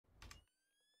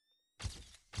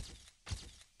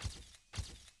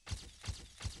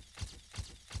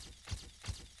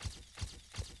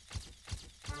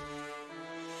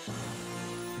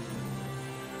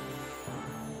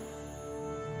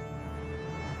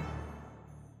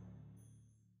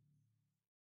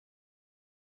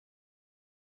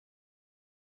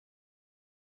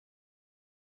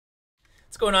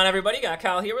What's going on, everybody? Got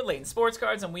Kyle here with Layton Sports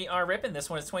Cards, and we are ripping. This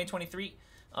one is 2023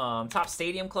 Top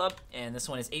Stadium Club, and this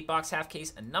one is 8-box half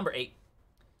case and number 8.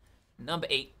 Number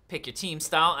 8, pick your team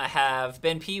style. I have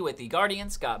Ben P with the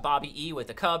Guardians, got Bobby E with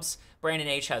the Cubs, Brandon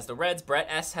H has the Reds, Brett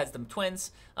S has the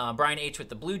Twins, Brian H with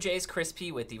the Blue Jays, Chris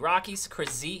P with the Rockies,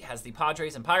 Chris Z has the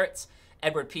Padres and Pirates,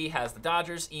 Edward P has the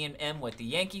Dodgers, Ian M with the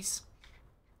Yankees,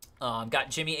 got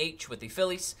Jimmy H with the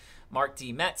Phillies, Mark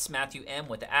D Mets, Matthew M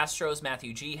with the Astros,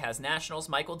 Matthew G has Nationals,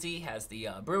 Michael D has the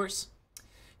Brewers,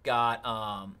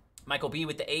 got Michael B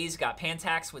with the A's, got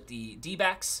Pantax with the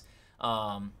D-backs,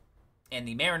 and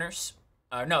the Mariners.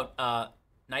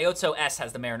 Nyoto S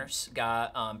has the Mariners,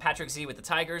 got Patrick Z with the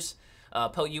Tigers,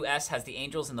 Po US has the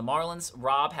Angels and the Marlins,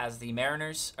 Rob has the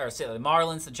Mariners, or say the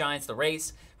Marlins, the Giants, the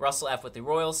Rays, Russell F with the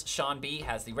Royals, Sean B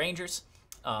has the Rangers,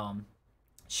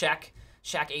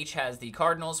 Shaq H has the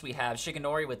Cardinals. We have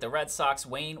Shigenori with the Red Sox,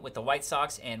 Wayne with the White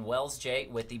Sox, and Wells J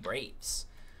with the Braves.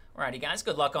 Alrighty, guys,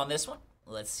 good luck on this one.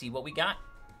 Let's see what we got.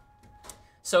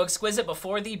 So, Exquisite,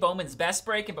 before the Bowman's Best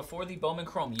break and before the Bowman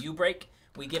Chrome U break,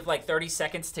 we give like 30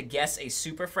 seconds to guess a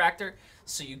Superfractor.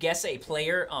 So you guess a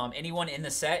player, anyone in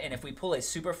the set, and if we pull a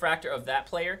Superfractor of that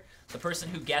player, the person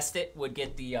who guessed it would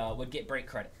get break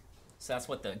credit. So that's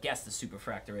what the guess the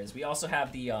Superfractor is. We also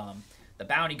have the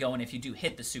bounty going. If you do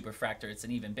hit the Superfractor, it's an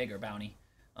even bigger bounty,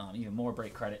 even more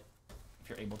break credit if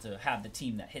you're able to have the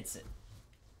team that hits it.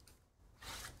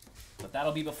 But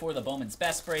that'll be before the Bowman's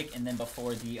Best break and then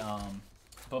before the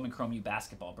Bowman Chrome U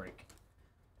basketball break.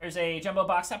 There's a jumbo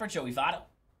box topper, Joey Votto.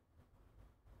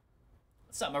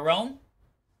 What's up, Marone?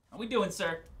 How we doing,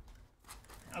 sir?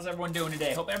 How's everyone doing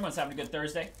today? Hope everyone's having a good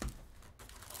Thursday.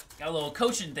 Got a little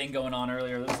coaching thing going on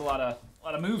earlier. There's a lot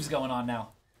of moves going on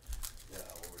now.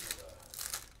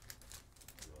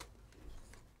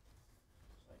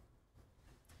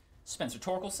 Spencer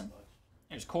Torkelson.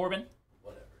 There's Corbin.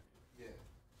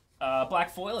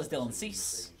 Black foil is Dylan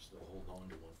Cease.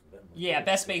 Yeah,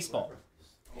 best baseball.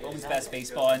 Bowman's Best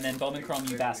baseball, and then Bowman Chrome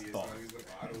U basketball. As long as the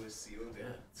bottle is sealed, it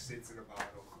sits in a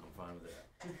bottle. I'm fine with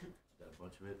that. Got a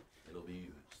bunch of it. It'll be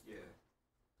used. Yeah.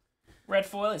 Red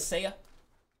foil is Seiya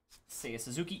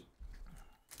Suzuki.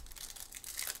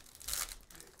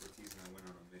 Cortez and I went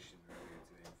on a mission earlier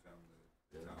today and found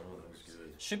the top that's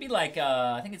good. Should be like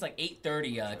I think it's like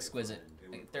 8:30 Exquisite.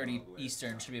 8:30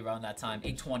 Eastern should be around that time.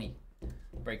 8:20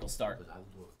 break will start.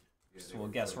 Yeah, So we'll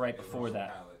guess right before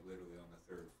that. pallet literally on the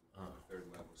third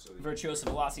level. So Virtuoso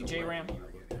Velocity J-Ram.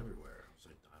 Everywhere.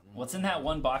 What's in that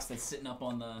one box that's sitting up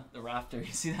on the rafter?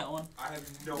 You see that one? I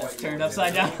have no That's idea. turned what's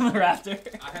upside in down on the rafter.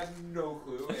 I have no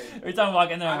clue. Every time I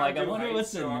walk in there, I'm I like, I don't do wonder heights,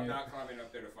 what's in so I'm there. not climbing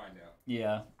up there to find out.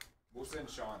 Yeah. We'll send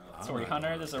Sean up. Sorry,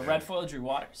 Hunter. There's a red foil, Drew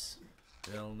Waters.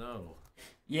 Hell no.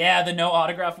 Yeah, the no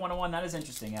autograph 101. That is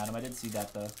interesting, Adam. I did see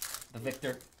that, the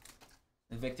Victor.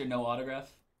 The Victor no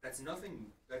autograph. That's nothing.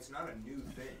 That's not a new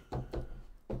thing.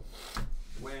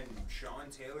 When Sean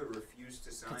Taylor refused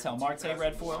to sign Patel in Marte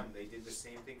red 2001, foil. they did the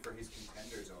same thing for his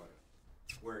Contenders auto.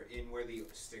 Where the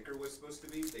sticker was supposed to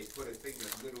be, they put a thing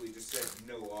that literally just said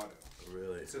no auto.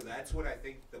 Really? So that's what I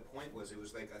think the point was. It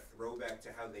was like a throwback to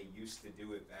how they used to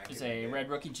do it back There's in the a day. red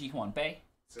rookie Ji-Hwan Bae.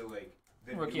 So like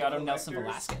the Rookie new auto Nelson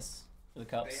collectors, Velasquez for the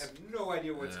They Cubs. have no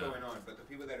idea what's going on, but the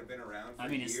people that have been around for I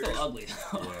mean, it's years, still ugly,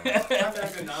 though. I'm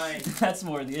not denying. That's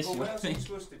more the issue, But what I else are you think.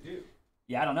 supposed to do?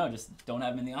 Yeah, I don't know. Just don't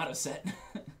have him in the auto set.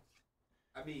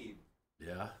 I mean,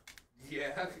 Yeah.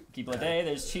 yeah. Keep a day.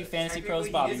 There's Chief Fantasy Pros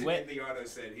Technically, Bobby he isn't Witt. in the auto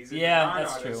set. He's in Yeah, the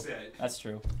that's non-auto true. set. That's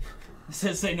true. It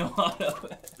says say no auto.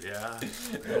 Yeah.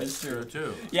 That is true.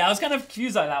 too. Yeah, I was kind of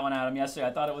confused by that one, Adam, yesterday.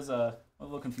 I thought it was a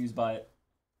little confused by it.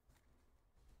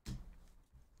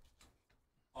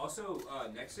 Also,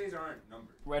 next days aren't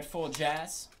numbered. Red full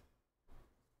Jazz.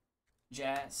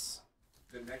 Jazz.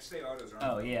 The next day autos aren't. Oh,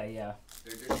 numbered. yeah.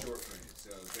 They're just short printed, so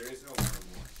there is no 1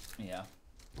 or Yeah.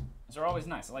 Those are always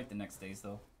nice. I like the next days,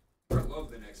 though. 1. I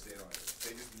love the next day autos.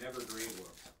 They just never grade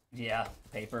well. Yeah,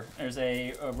 paper. There's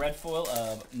a red foil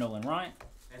of Nolan Ryan.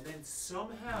 And then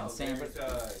somehow Same, there's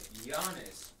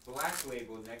Giannis black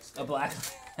label next day. A black.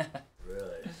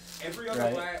 Really? Every other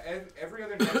Right. every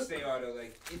other next day auto,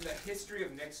 like in the history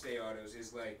of next day autos,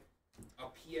 is like a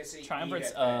PSA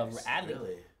Triumvirates 8 at of best. Adley.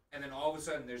 Really? And then all of a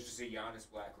sudden there's just a Giannis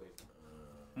black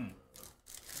label.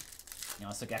 You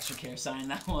know, took extra care signing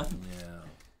that one. Yeah.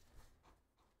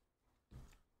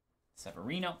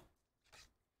 Severino.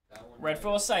 That one. Red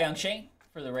foil Cy Young Shane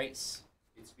for the race.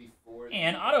 It's before.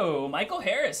 And auto Michael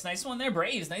Harris. Nice one there,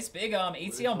 Braves. Nice big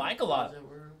ACL Michael auto.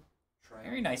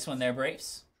 Very nice one there,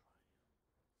 Braves.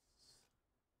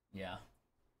 Yeah.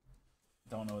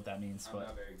 Don't know what that means, I'm but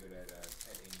not very good at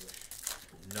English.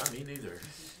 Not me neither.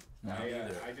 no.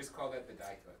 either. I just call that the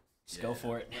die cut. Just go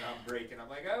for it. When I'm breaking, I'm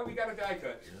like, oh, we got a die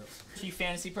cut. Yep. Chief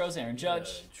Fantasy Pros, Aaron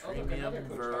Judge. Tremium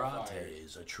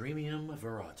Verates. A Tremium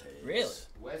Verates. Really?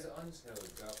 Wes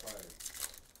Unseld got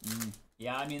fired.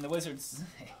 Yeah, I mean, the Wizards,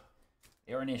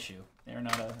 they're an issue. They're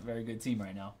not a very good team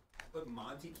right now. But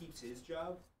Monty keeps his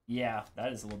job? Yeah,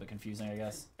 that is a little bit confusing, I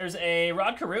guess. There's a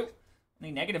Rod Carew,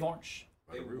 the negative orange.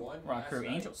 They won Rod last Carew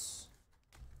night. Angels.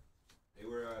 They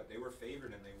were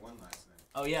favored and they won last night.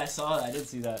 Oh, yeah, I saw that. I did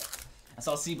see that. I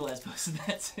saw Seablaz posted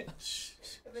that, too.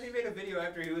 And then he made a video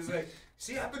after he was like,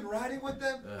 see, I've been riding with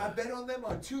them. I bet on them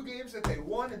on 2 games that they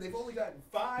won, and they've only gotten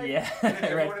 5. Yeah. And then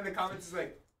everyone in the comments is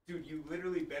like, dude, you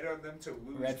literally bet on them to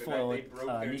lose Red the foil, night they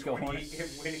broke their Nico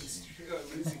 28-game winning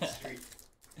losing streak.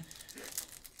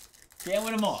 Can't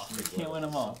win them all. Can't win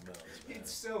them all.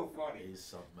 It's so funny. He's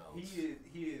something else.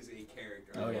 He is a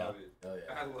character. Oh, I yeah. love it. Oh,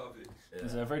 yeah. I love it.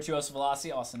 There's a Virtuoso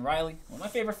Velocity, Austin Riley. One of my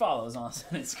favorite follows,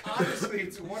 Austin. Honestly,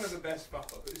 it's one of the best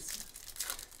follows.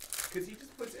 Because he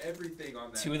just puts everything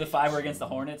on that. 2 of the page. 5 were against the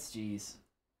Hornets. Jeez.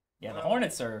 Yeah, the Well,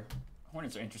 Hornets are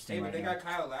interesting Hey, but right they now. got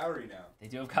Kyle Lowry now. They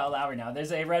do have Kyle Lowry now.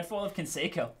 There's a red foil of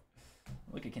Canseco.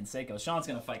 Look at Canseco. Sean's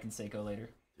going to fight Canseco later.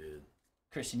 Dude.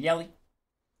 Christian Yelly.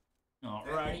 That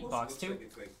Alrighty, almost box looks 2. Like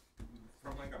it's like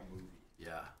from like a movie.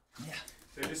 Yeah. Yeah.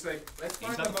 They're just like, let's He's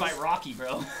find about the to most... fight Rocky,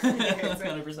 bro. Yeah, it's like,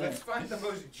 100%. let's find the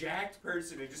most jacked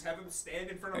person and just have him stand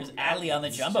in front of There's him. Adley on the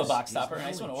He's jumbo just- box he's stopper. not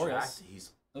Nice one, only Orioles. jacked, He's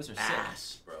Those are sick.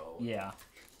 ass, bro. Yeah.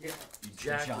 Yeah. You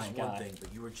jacked is giant one guy. thing,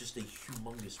 but you were just a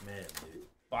humongous man, dude.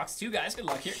 Box 2, guys. Good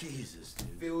luck here. Jesus, dude.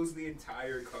 Fills the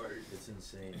entire card. It's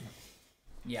insane.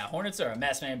 Yeah, Hornets are a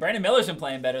mess, man. Brandon Miller's been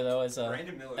playing better, though, as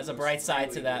Brandon Miller a looks bright side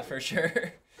really to that, good. for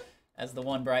sure. As the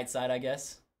one bright side, I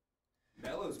guess.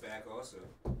 Melo's back also.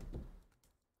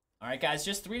 All right, guys,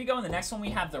 just 3 to go. In the next one, we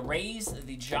have the Rays,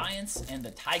 the Giants, and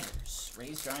the Tigers.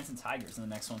 Rays, Giants, and Tigers in the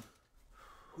next one.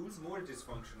 Who's more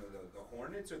dysfunctional though, the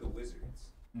Hornets or the Wizards?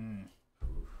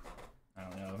 I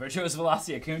don't know. Virtuoso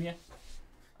Velocity Acuna?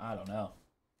 I don't know.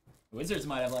 The Wizards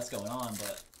might have less going on,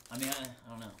 but, I mean, I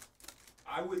don't know.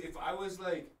 I would, if I was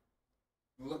like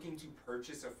looking to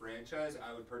purchase a franchise,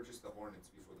 I would purchase the Hornets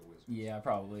before the Wizards. Yeah,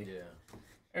 probably. Yeah.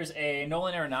 There's a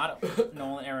Nolan Arenado.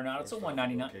 Nolan Arenado, it's a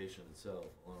 199. Location itself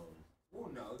alone. Well,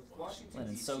 no, Washington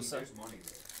Lennon D.C. Sosa. There's money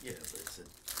there. Yeah, but it's an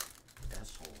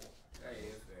asshole. Hey,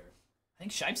 if there. I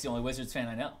think Shipe's the only Wizards fan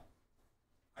I know.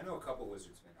 I know a couple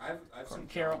Wizards fans. I've some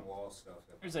Carroll. John Wall stuff.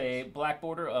 There's a black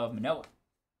border of Manoa.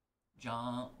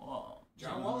 John Wall.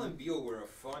 John Wall and Beal were a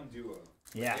fun duo.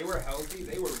 Yeah. They were healthy.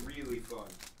 They were really fun.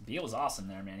 Beal was awesome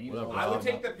there, man. He was Whatever. I would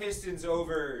awesome. take the Pistons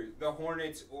over the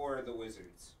Hornets or the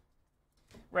Wizards.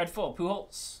 Red full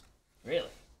Pujols. Really?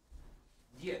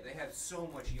 Yeah, they have so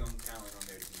much young talent on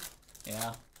their team.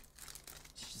 Yeah.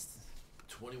 It's just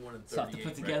 21 and 38 Tough to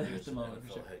put together records at the as moment, for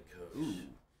NFL sure. head coach. ooh.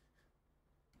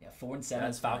 Yeah, 4-7 as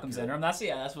That's not Falcons good. interim. That's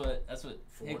what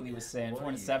Higley was saying. What 4 are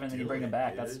and you 7, then you bring him doing,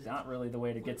 back. That's dude? not really the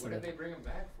way to get to What did the they bring him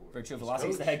back for? virtue of He's velocity.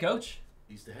 He's the coach. head coach.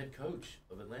 He's the head coach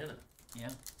of Atlanta. Yeah.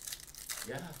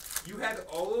 Yeah. You had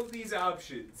all of these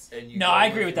options. And you No, go I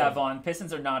agree with that, him. Vaughn.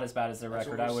 Pistons are not as bad as their That's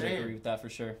record. what I we're would saying. agree with that for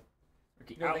sure.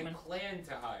 Ricky No, they Outman. plan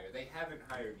to hire. They haven't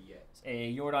hired yet.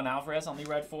 A Jordan Alvarez on the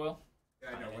red foil.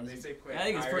 I know when they say plan. I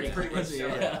think it's to hire, pretty much crazy, so.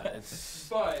 yeah. It's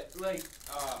But like,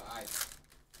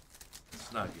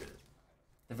 it's not good.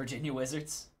 The Virginia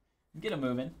Wizards. Get them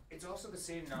moving. it's also the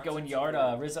same nonsense. Going yard,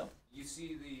 where Rizzo. You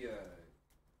see the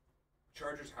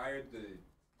Chargers hired the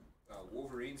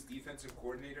Wolverines defensive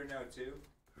coordinator now too.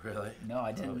 Really? No, I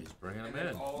Oh, didn't. he's bringing And him then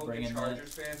in. all of Bring the him in.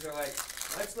 Chargers fans are like,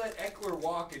 let's let Eckler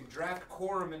walk and draft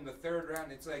Corum in the 3rd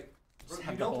round. It's like, bro, Just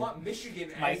have you the don't whole want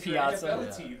Michigan Mike as your Piazza. NFL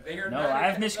Yeah. team. They are No, not I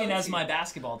an have Michigan NFL as team. my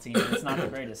basketball team. It's not the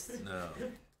greatest. No.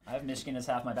 I have Michigan as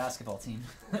half my basketball team.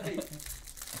 Yeah,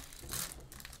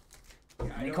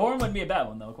 I mean, don't- Corum wouldn't be a bad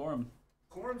one, though. Corum's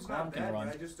Corum's Corum not can bad, run.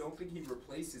 but I just don't think he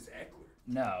replaces Eckler.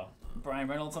 no. Brian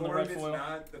Reynolds on the Corum red is foil.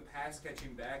 not the pass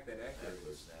catching back that Eckler That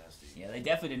was. was nasty. Yeah, they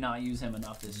definitely did not use him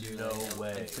enough this year. No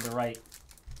way. To the right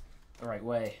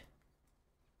way.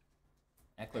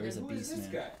 Eckler And is a then who is beast,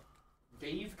 this man. guy?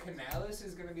 Dave Canales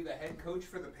is going to be the head coach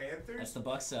for the Panthers? That's the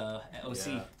Bucks OC.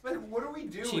 Yeah. Like, what are we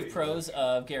doing? Chief pros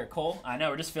of Garrett Cole. I know,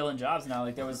 we're just filling jobs now.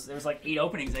 Like there was like 8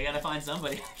 openings. They gotta find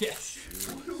somebody. Yes.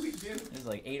 What do we do? There's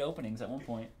like 8 openings at one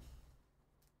point.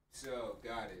 So,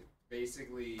 got it.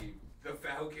 Basically, the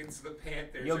Falcons, the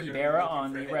Panthers. Yogi are gonna be Berra looking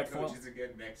on for the head red foil. coaches again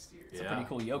next year. It's a pretty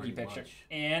cool Yogi pretty picture. much.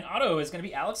 And auto is gonna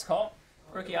be Alex Call.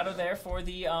 Rookie auto there for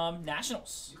the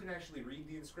Nationals. You can actually read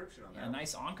the inscription on Yeah, that.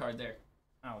 nice on card there.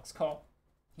 Alex Call.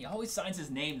 He always signs his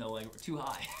name though, like too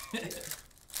high.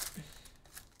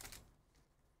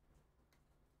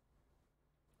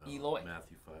 Eloy.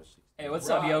 Matthew 5-6. Hey, what's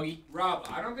up, Yogi? Rob,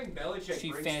 I don't think Belichick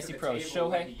Chief brings Fantasy to the Pro, table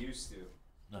what Shohei. he used to.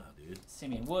 Nah, dude.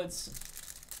 Simeon Woods.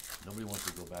 Nobody wants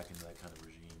to go back into that kind of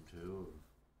regime, too.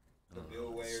 The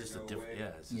Bill way It's or just no a different. way.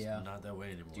 Yeah, it's just not that way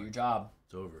anymore. Do your job.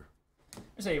 It's over.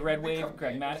 There's a Red The Wave, Commanders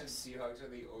Greg and Maddox. Seahawks are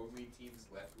the only teams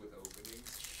left with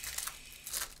openings.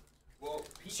 Well,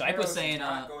 Pete Shipe was Carroll's saying,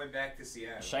 not going back to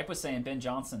Seattle. Shipe was saying Ben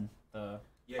Johnson, the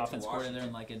Yeah, offense to coordinator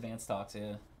in Washington. like advanced talks,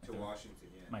 yeah. To Washington,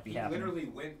 yeah. Might be he happening. literally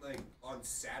went like on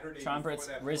Saturday. Tron before Brits,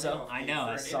 that Rizzo. playoff I game know, for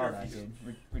I an saw that, interview.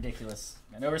 dude. Ridiculous.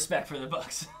 Got no respect for the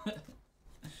Bucks.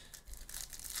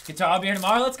 Guitar beer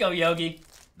tomorrow. Let's go, Yogi.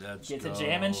 Let's Get go. to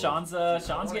jamming. Sean's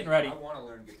getting ready. I want to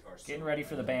learn guitar. So Getting ready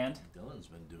for the band. Dylan's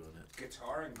been doing it.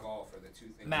 Guitar and golf are the two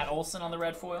things. Matt I Olson on the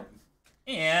red foil. learn.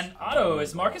 And I auto wanna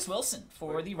is go. Marcus Wilson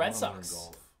for the I Red wanna learn Sox.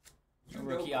 golf. A You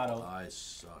rookie know auto. golf. I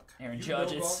suck. Aaron You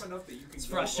Judge. know golf enough that you can It's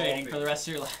go frustrating for the golfing. rest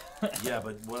of your life. Yeah,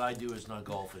 but what I do is not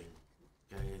golfing.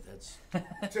 Okay, that's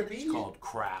To me, it's called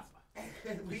crap.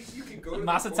 at least you can go to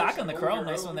Masataka the course on the and chrome. hold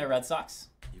Nice your one own. there, Red Sox.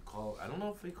 You call. I don't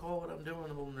know if they call what I'm doing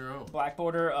holding their own. Black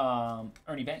border,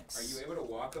 Ernie Banks. Are you able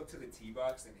to walk up to the tee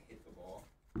box and hit the ball?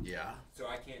 Yeah, So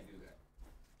I can't do that.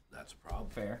 that's a problem.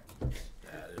 Fair.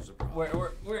 That is a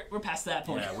problem. We're past that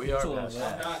point. Yeah, we are It's a little past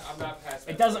bit. that. I'm not past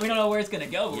that. It doesn't. We don't know where it's gonna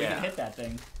go, but we Yeah. can hit that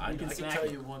thing. I We can can smack tell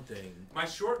it. you one thing. My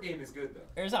short game is good though.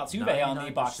 There's Altuve on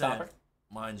the box 99% stopper.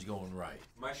 Mine's going right.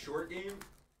 My short game,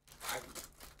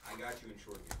 I got you in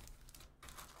short game.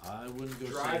 I wouldn't go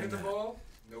Driving saying the that. ball?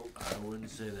 Nope. I wouldn't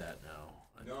say that now.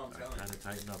 No, I'm telling you. kind of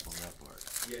tighten up on that part.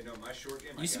 Yeah, no, my short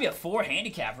game. I Used to got be a 4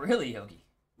 handicap, really, Yogi.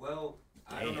 Well,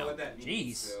 I don't know Damn. what that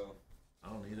means. Jeez. So I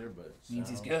don't either, but it Means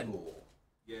he's sounds good. Cool.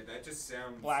 yeah, that just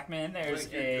sounds. Blackman. There's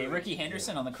Like you're a good. Ricky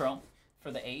Henderson on the chrome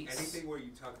for the A's. Anything where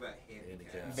you talk about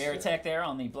handicaps. Handicaps. Veritech there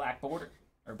on the black border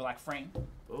or black frame.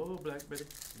 Oh, Black Betty,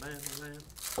 man.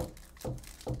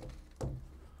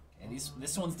 And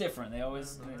this one's different. They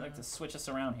like to switch us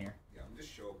around here. Yeah, I'm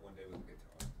just show up one day with a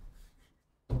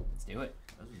guitar. Let's do it.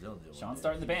 That's what Dylan did. Manny one day.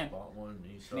 starting the He band. bought one and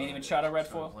he Manny started Machado red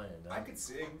started foil. playing, I now. could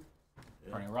sing.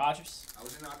 Yeah. Bernie Rogers. I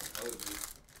was in acapella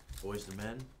league. Boys to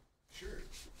Men. Sure.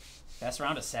 Best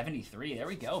round of 73. There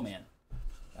we go, man.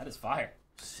 That is fire.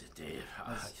 Dave,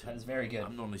 That is very good.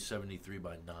 I'm normally 73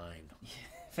 by 9.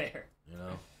 Fair. You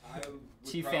know. I would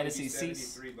Chief probably Fantasy be Cease.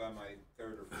 73 by my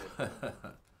third or fourth.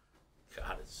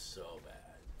 God, it's so bad.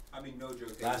 I mean, no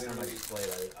joke. They Last time I literally-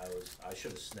 played, I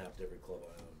should have snapped every club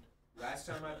I owned. Last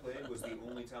time I played was the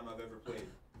only time I've ever played.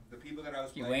 The people that I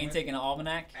was You playing Wayne with taking an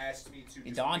almanac, asked me to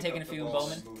just Don pick taking up a the few in ball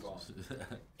Bowman. and move on.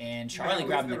 and You Charlie know,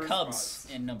 grabbing with the the Cubs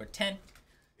response. in number 10. It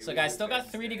So was guys, a still got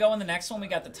bad 3 to stat. go in the next one. We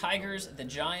got the Tigers, the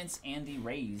Giants, and the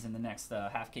Rays in the next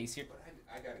half case here. But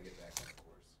I gotta get back on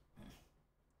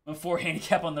the course. A 4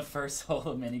 handicap on the first hole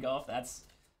of mini golf. That's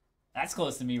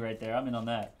close to me right there. I'm in on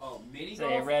that. Oh, mini Say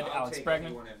golf. red I'll Alex take Bregman.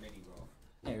 anyone at mini golf.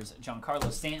 There's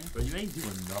Giancarlo Stanton. But you ain't doing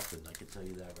nothing. I can tell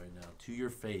you that right now. To your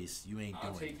face, you ain't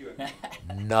I'll doing take you at mini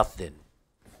golf. nothing.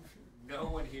 No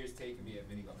one here's taking me at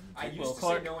mini golf. I used Will to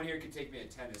Clark. say no one here could take me at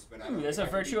tennis, but I Ooh, don't there's a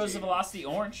think I could beat Virtuoso Jaden. Velocity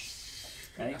Orange.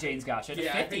 I think Jaden's got you. To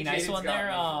Yeah, I 50. think Nice Jaden's one got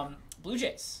there. me. Blue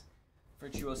Jays.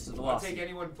 Virtuoso I'll Velocity. take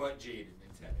anyone but Jaden in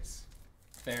tennis.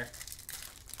 Fair.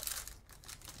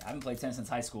 I haven't played tennis since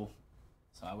high school,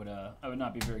 so I would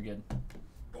not be very good.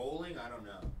 Bowling, I don't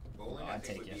know. Bowling, Oh, I I'd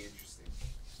think take would you. be interesting.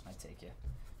 I take you.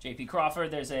 J.P.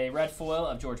 Crawford. There's a red foil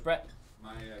of George Brett.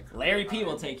 My Larry career P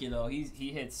will high take you though. He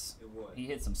hits in what? he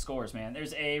hits some scores, man.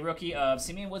 There's a rookie of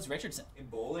Simeon Woods Richardson. In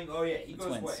bowling? Oh yeah, he The goes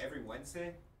Twins. what every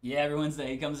Wednesday? Yeah, every Wednesday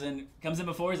he comes in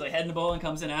before. He's like heading the bowl and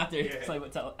comes in after. Yeah. It's like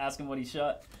ask him what he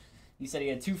shot. He said he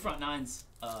had 2 front nines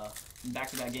in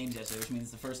back-to-back games yesterday, which means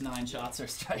the first 9 shots are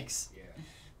strikes. Yeah.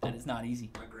 That is not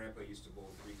easy. My grandpa used to bowl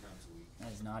 3 times a week,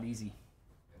 That is not easy.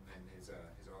 and then his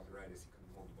arthritis, he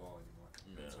couldn't hold the ball anymore.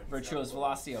 Yeah. That's when he Virtuoso stopped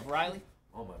Velocity of Riley.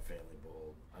 All my family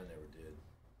bowled. I never did.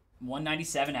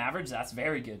 197 average. That's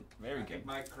very good. Very bowling. I good. think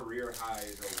my career high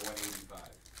is a 185.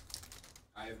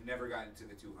 I have never gotten to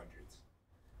the 200s.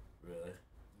 Really?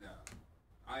 No.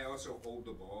 I also hold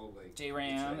the ball like. J it's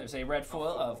Ram. like There's a red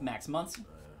foil of Max Muncy.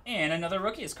 And another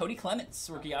rookie is Cody Clements,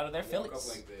 rookie out of their I walk Phillies.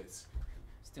 up like this.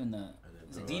 He's doing the. And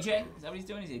Is then it throw DJ? it. Is that what he's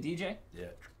doing? Is he a DJ? Yeah.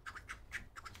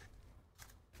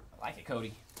 I like it,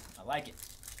 Cody. I like it.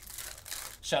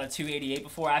 Shot a 288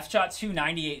 before. I've shot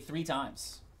 298 3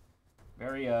 times.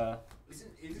 Very Isn't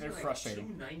Very like frustrating.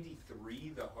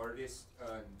 293 the hardest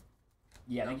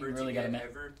yeah. I think you number really to gotta get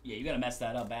ever? yeah, you gotta mess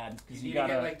that up bad because You you need to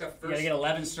gotta get, like, the you gotta first get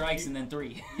 11 three- strikes and then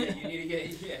 3. Yeah, you need to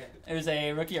get yeah. There's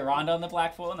a rookie Aranda on the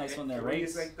black foil. Nice one there, Three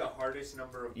Rays. is like the hardest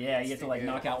number of Yeah, points you have to like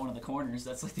knock out one of the corners.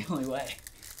 That's like the only way.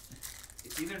 It's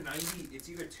It's either 90. It's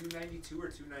either 292 or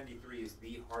 293 is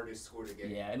the hardest score to get.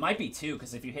 Yeah, it might be 2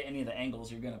 because if you hit any of the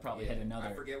angles, you're gonna probably hit another.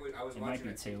 I forget what I was It might watching be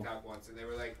a 2. TikTok once, and they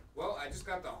were like, "Well, I just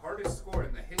got the hardest score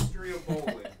in the history of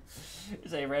bowling."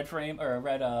 There's a red frame or a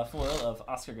red foil of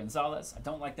Oscar Gonzalez. I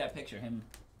don't like that picture. Him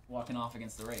walking off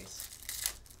against the race.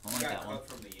 I don't He like got that one. cut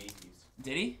from the Yankees.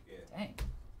 Did he? Yeah. Dang.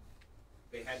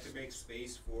 They had to make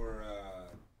space for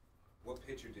what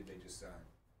pitcher did they just sign?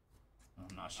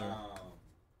 I'm not sure.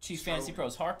 Chiefs Stroman. Fantasy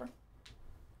Pros Harper.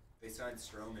 They signed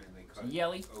Stroman and they cut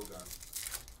Yelly. Ogun.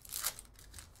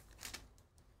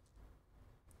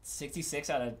 66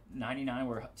 out of 99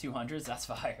 were 200s. That's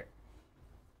fire.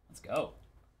 Let's go.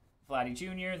 Vladdy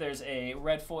Jr. There's a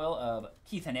red foil of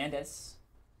Keith Hernandez.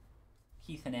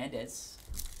 Keith Hernandez.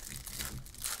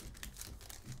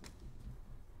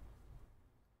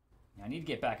 I need to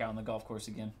get back out on the golf course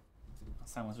again.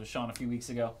 Last time was with Sean a few weeks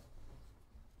ago.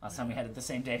 Last time we had it the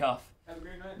same day off. Have a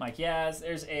great night. Mike Yaz.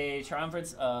 There's a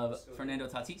triumvirate of Fernando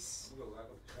Tatis. We'll go live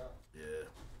with the shop. Yeah.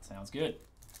 Sounds good.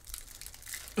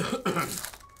 Have a good night.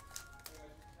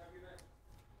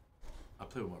 I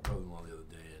played with my brother-in-law the other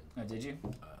day, and Oh, did you?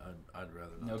 I'd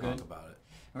rather No not talk good? about it.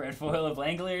 Red foil of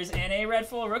Langlers and a red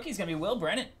foil rookie is going to be Will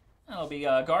Brennan. That'll be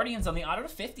Guardians on the auto to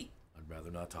 50. I'd rather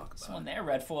not talk This about one it. there,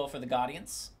 red foil for the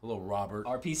Guardians. Hello, Robert.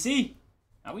 RPC.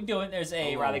 How we doing? There's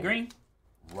a Hello. Riley Green.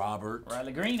 Robert.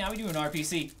 Riley Green, how we doing,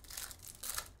 RPC?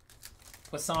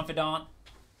 Poisson Fidant.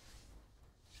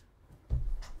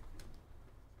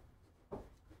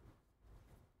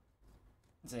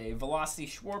 It's a Velocity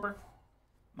Schwarber,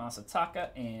 Masataka,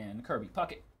 and Kirby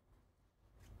Puckett.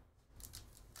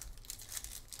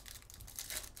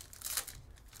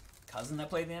 Cousin that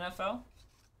played the NFL?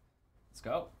 Let's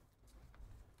go.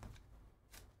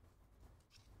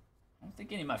 I don't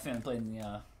think any of my family played in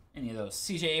the, any of those.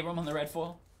 CJ Abram on the red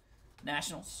foil.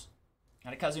 Nationals.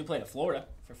 Had a cousin who played at Florida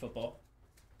for football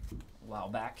a while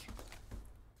back.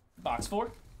 Box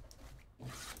 4.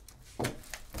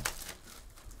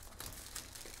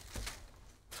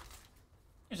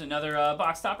 Here's another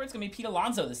box topper. It's going to be Pete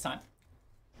Alonso this time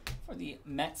for the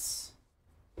Mets.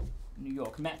 New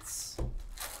York Mets.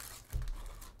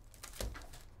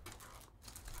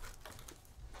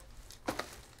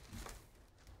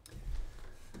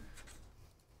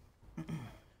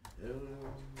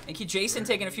 Thank you, Jason,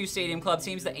 taking a few Stadium Club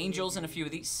teams. The Angels and a few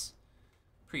of these.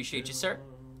 Appreciate you, sir.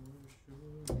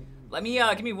 Let me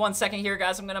give me 1 second here,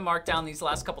 guys. I'm gonna mark down these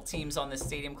last couple teams on this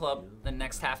Stadium Club. The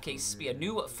next half case be a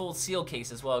new full seal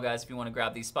case as well, guys. If you want to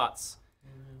grab these spots,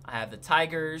 I have the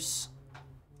Tigers,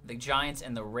 the Giants,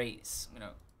 and the Rays. I'm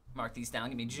gonna mark these down.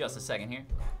 Give me just a second here.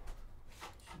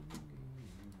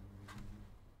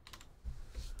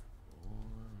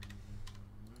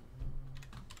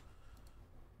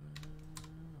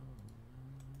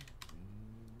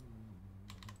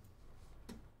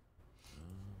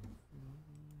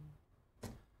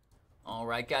 All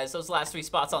right, guys, those last 3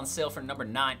 spots on sale for number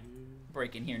 9.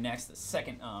 Breaking here next. The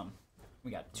second,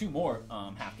 we got 2 more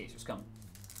half casers coming.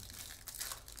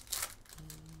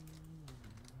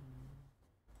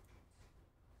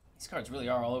 These cards really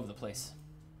are all over the place.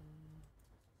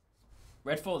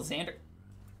 Red foil Xander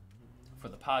for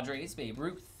the Padres, Babe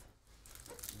Ruth.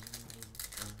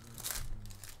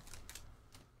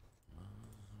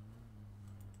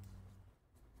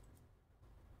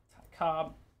 Ty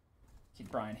Cobb.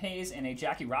 Brian Hayes, and a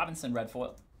Jackie Robinson red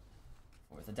foil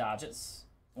for the Dodgers.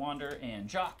 Wander and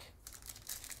Jock.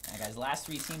 Now, guys, last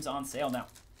 3 teams on sale now.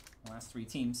 Last 3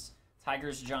 teams.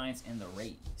 Tigers, Giants, and the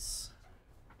Rays.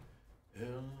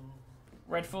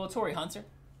 Red foil Torrey Hunter.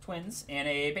 Twins. And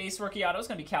a base rookie auto is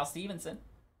going to be Cal Stevenson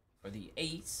for the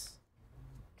A's.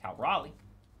 Cal Raleigh.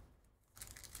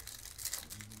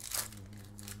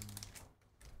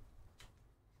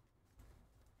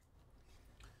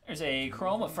 There's a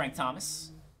chrome of Frank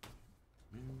Thomas.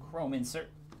 Chrome insert.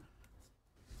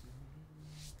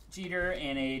 Jeter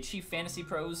and a Chief Fantasy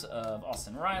Pros of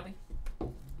Austin Riley.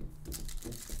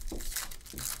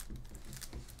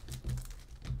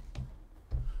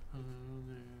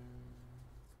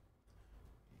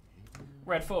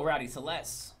 Red foil Rowdy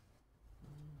Celeste.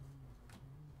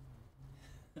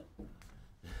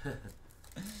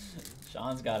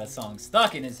 Sean's got a song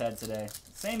stuck in his head today.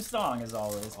 Same song as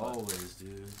always. Always,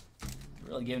 dude.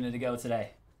 Really giving it a go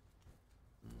today.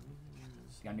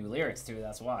 Got new lyrics too,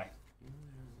 that's why.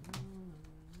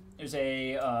 There's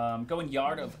a going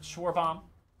yard of Schwarbaum,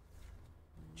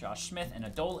 Josh Smith, and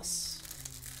Adolis.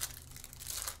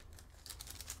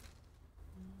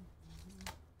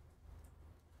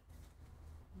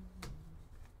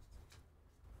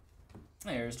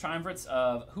 There's triumvirates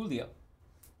of Julio,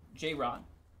 J-Rod,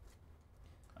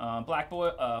 Black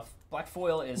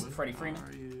foil is Freddie Freeman.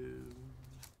 Where are you?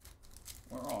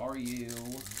 Where are you?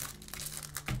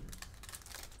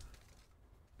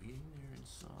 Being there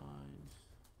inside.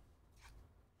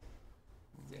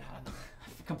 Yeah,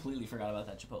 I completely forgot about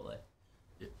that Chipotle.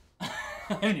 Yeah. I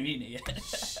haven't even eaten it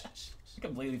yet. I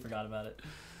completely forgot about it.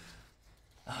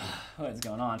 What's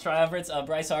going on? Triumphants,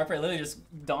 Bryce Harper. It literally just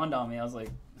dawned on me. I was like,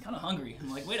 I'm kind of hungry. I'm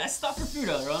like, wait, I stopped for food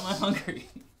earlier. Why am I hungry?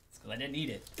 It's because I didn't eat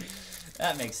it.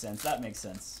 That makes sense. That makes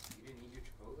sense. You didn't eat your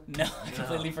Chipotle? No, I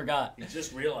completely forgot. He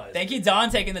just realized. Thank you, Don,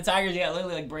 taking the Tigers. Yeah,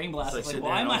 literally like brain blast. I was like,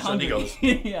 why am I hungry?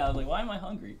 Yeah, I was like, why am I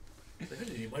hungry? I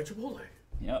didn't eat my Chipotle.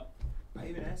 Yep. I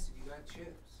even asked if you got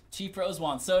chips. Chief Rose,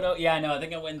 Juan Soto. Yeah, I know. I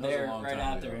think I went That was a there long right time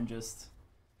after ago. and just.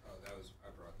 Oh, that was, I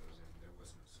brought those in. There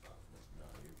wasn't a spot for them. No,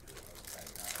 you're good. I was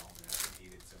packing out home and I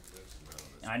needed some of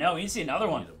those. I know. We need to see another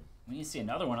one. Eat 'em. We need to see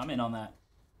another one. I'm in on that.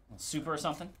 Super or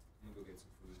something. I'm gonna go get some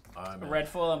food. I'm A in. red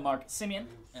foil of Mark Simeon.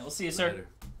 And we'll see you, sir. Later.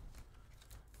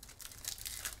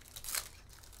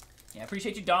 Yeah,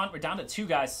 appreciate you, Don. We're down to 2,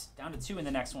 guys. Down to 2 in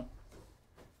the next one.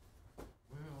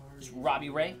 Where are Just you? Robbie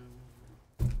Ray.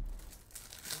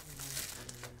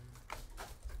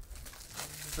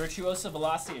 Virtuoso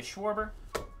Velocity of Schwarber.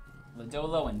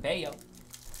 Lodolo and Bayo.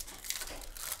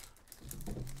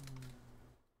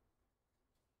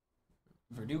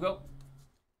 Verdugo.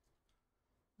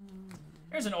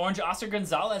 There's an orange Oscar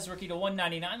Gonzalez, rookie to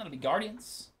 199. That'll be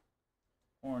Guardians.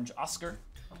 Orange Oscar.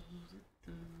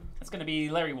 That's going to be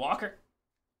Larry Walker.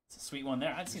 It's a sweet one there.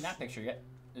 I haven't seen that picture yet.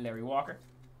 Larry Walker.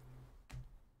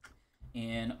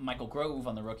 And Michael Grove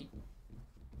on the rookie.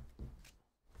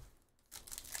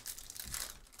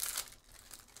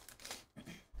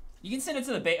 You can send it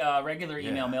to the regular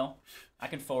email mail. I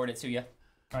can forward it to you.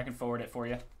 Or I can forward it for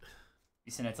you.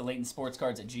 You send it to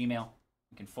LaytonSportsCards@gmail.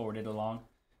 You can forward it along.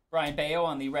 Brian Bayo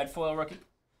on the red foil rookie.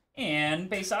 And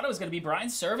base auto is going to be Brian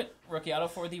Servant. Rookie auto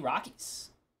for the Rockies.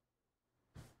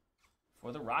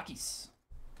 For the Rockies.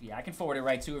 Yeah, I can forward it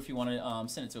right to if you want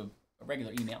to send it to a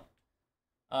regular email.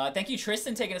 Thank you,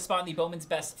 Tristan, taking a spot in the Bowman's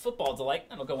Best Football Delight.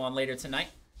 That'll go on later tonight.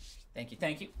 Thank you,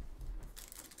 thank you.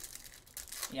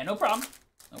 Yeah, no problem.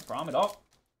 No problem at all.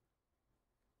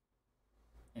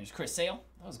 And there's Chris Sale.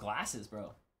 Those glasses,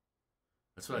 bro.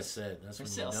 That's what I said. That's when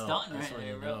Chris you know. Sale's stunting That's right when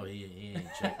there, you bro. know he ain't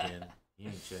checked in. He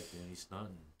ain't checked in. He's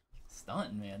stunting.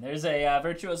 Stunting, man. There's a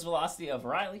Virtuous Velocity of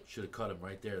Riley. Should have cut him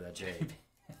right there that day.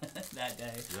 That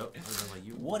day. Yep. I was like,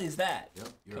 you. What is that? Yep.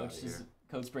 You're out of here.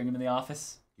 Coach bring him in the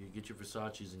office. You get your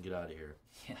Versace's and get out of here.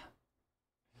 Yeah.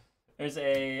 There's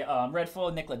a red full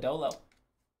Nick Lodolo.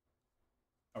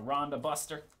 A Rhonda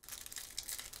Buster.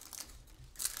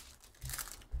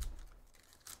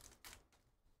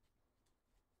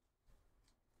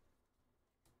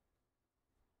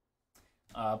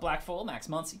 Black full Max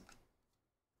Muncy.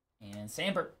 And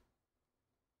Sandberg.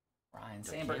 Ryan Got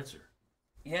Sandberg. cancer.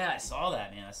 Yeah, I saw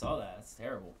that, man. I saw that. That's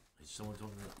terrible. Someone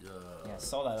told me that. Yeah, I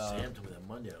saw that. Sam told me that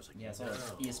Monday. I was like, Yeah, I saw no. an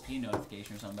ESPN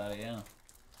notification or something about it, yeah.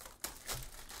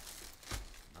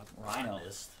 Not the Rhino.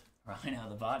 botanist. Rhino,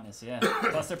 the botanist, yeah.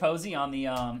 Buster Posey on the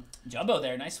jumbo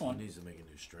there. Nice He one. needs to make a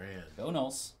new strand. Go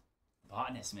Knowles.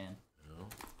 Botanist, man. You know?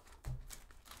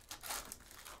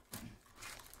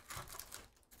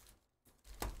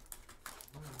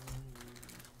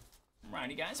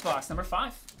 Righty, guys. Box number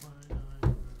 5.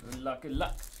 Good luck, good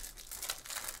luck.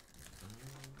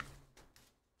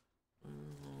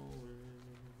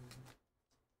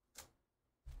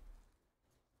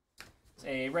 It's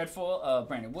a red full of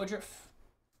Brandon Woodruff.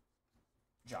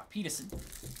 Jock Peterson.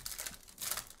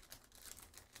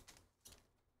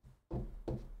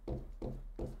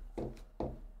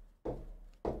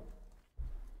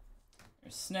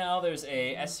 There's Snell. There's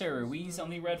a Esther Ruiz on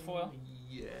the red foil.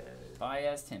 Yeah.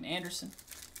 Baez, Tim Anderson.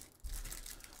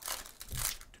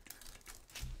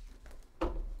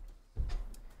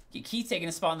 Keith taking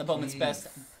a spot in the Bowman's Best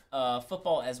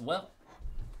football as well.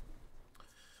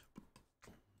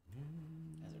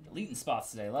 Guys are deleting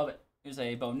spots today. Love it. Here's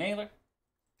a Bo Naylor.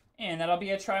 And that'll be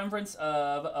a triumvirate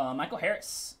of Michael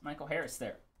Harris. Michael Harris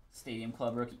there. Stadium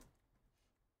Club rookie.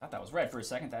 Thought that was red for a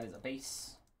second. That is a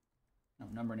base. No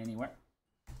numbering anywhere.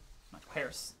 Michael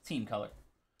Harris. Team color.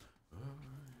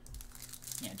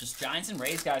 Yeah, just Giants and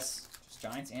Rays, guys. Just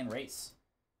Giants and Rays.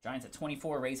 Giants at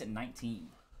 24, Rays at 19.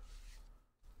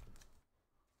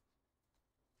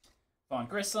 Vaughn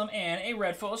Grissom and a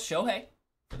red full Shohei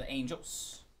for the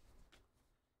Angels.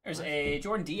 There's a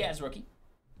Jordan Diaz rookie.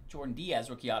 Jordan Diaz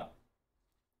rookie auto.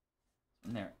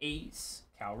 And there, A's,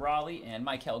 Cal Raleigh, and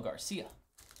Michael Garcia.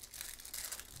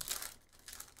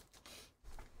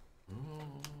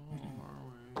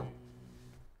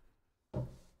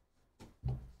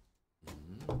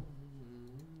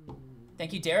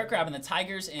 Thank you, Derek, grabbing the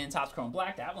Tigers in Topps Chrome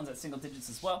Black. That one's at single digits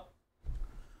as well.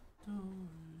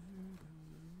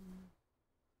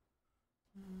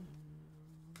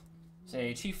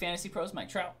 Say Chief Fantasy Pros, Mike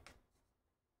Trout.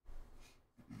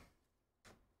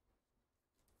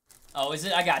 Oh, is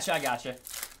it? I gotcha.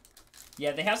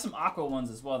 Yeah, they have some Aqua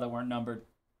ones as well that weren't numbered.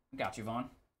 Got you,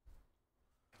 Vaughn.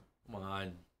 Come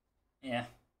on. Yeah.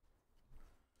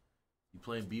 You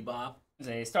playing Bebop? There's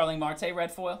a Starling Marte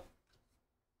red foil.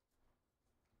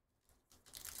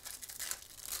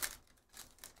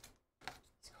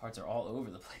 These cards are all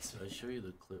over the place. Did I show you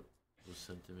the clip that was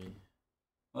sent to me?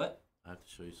 What? I have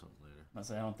to show you something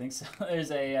later. I don't think so.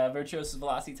 There's a Virtuoso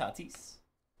Velocity Tatis.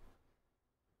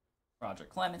 Roger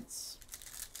Clemens.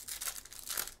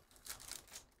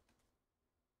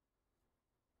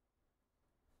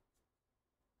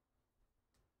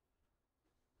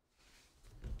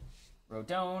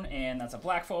 Rodon, and that's a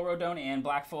black foil Rodon and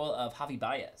black foil of Javi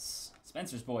Baez.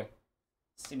 Spencer's boy.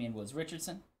 Simeon Woods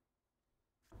Richardson.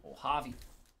 Oh, Javi.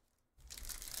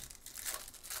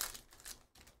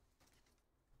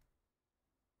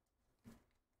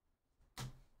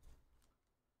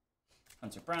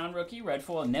 Hunter Brown rookie, red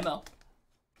foil Nemo.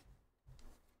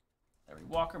 Larry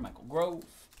Walker, Michael Grove.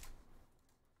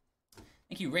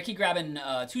 Thank you, Ricky, grabbing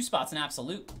 2 spots in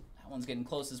absolute. That one's getting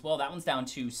close as well. That one's down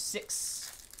to 6.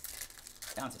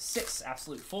 Down to 6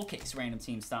 absolute full case random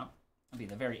team stop. That'll be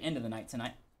the very end of the night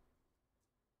tonight.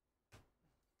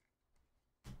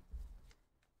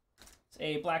 It's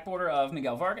a black border of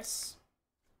Miguel Vargas.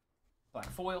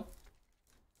 Black foil.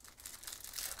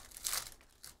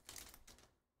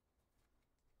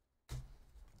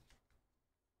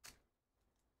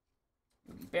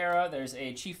 Yogi Berra. There's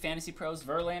a Chief Fantasy Pros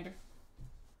Verlander.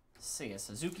 Seiya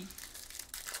Suzuki.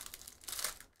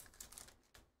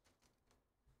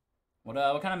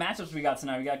 What kind of matchups we got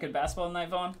tonight? We got good basketball tonight,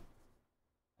 Vaughn?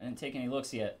 I didn't take any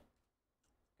looks yet.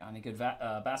 Got any good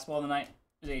basketball tonight?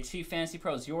 There's a Chief Fantasy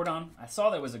Pros Jordan. I saw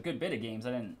there was a good bit of games.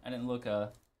 I didn't look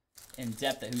in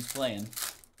depth at who's playing.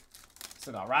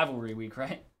 Still got rivalry week,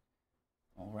 right?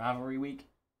 Oh, rivalry week.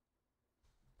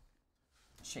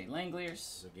 Shea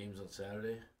Langoliers. The games on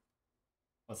Saturday.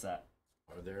 What's that?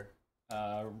 Are there?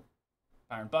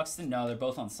 Byron Buxton. No, they're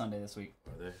both on Sunday this week.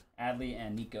 Are they? Adley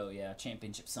and Nico. Yeah,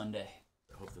 Championship Sunday.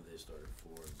 I hope that they start at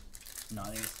 4. No, I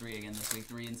think it's 3 again this week.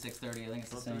 3 and 6:30. I think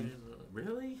it's the same.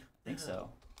 Really? I think so.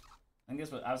 I think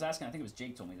that's what I was asking. I think it was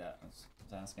Jake told me that. I was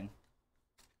asking.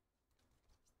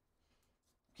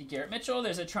 Okay, Garrett Mitchell.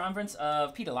 There's a triumvirate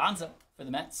of Pete Alonso for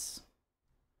the Mets.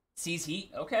 Sees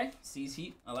Heat. Okay, sees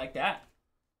Heat. I like that.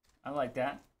 I like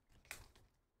that.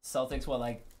 Celtics, what,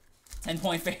 like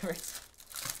 10-point favorites?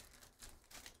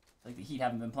 Like the Heat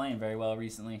haven't been playing very well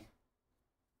recently.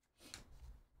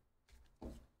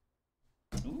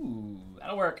 Ooh,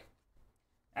 that'll work.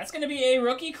 That's going to be a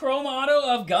rookie chrome auto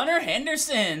of Gunnar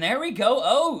Henderson. There we go,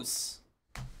 O's.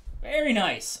 Very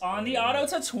nice. On the auto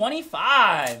to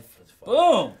 25.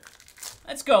 Boom.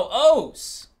 Let's go,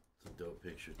 O's. It's a dope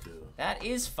picture, too. That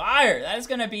is fire. That is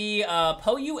going to be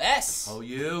Po US.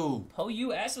 Po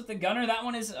US with the Gunnar. That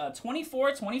one is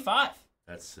 24-25.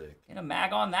 That's sick. Get a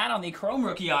mag on that on the chrome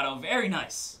rookie auto. Very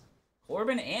nice.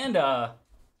 Corbin and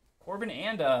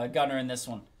Gunnar in this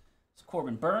one. So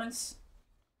Corbin Burns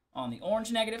on the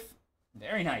orange negative.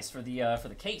 Very nice for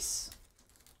the case.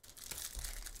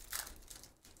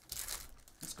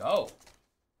 Let's go.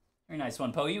 Very nice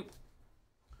one, Po U.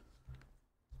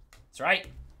 That's right.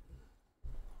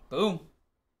 Boom.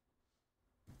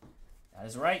 That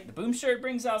is right. The boom shirt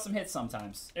brings out some hits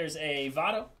sometimes. There's a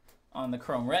Votto on the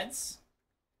chrome reds.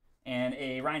 And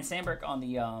a Ryan Sandberg on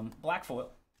the black foil.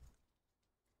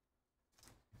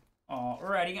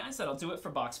 Alrighty, guys, that'll do it for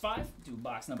box 5. Do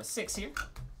box number 6 here.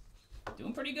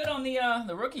 Doing pretty good on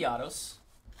the rookie autos.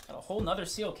 Got a whole nother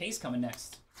seal case coming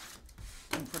next.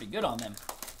 Doing pretty good on them.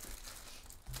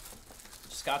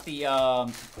 Just got the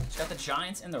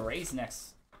Giants and the Rays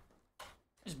next.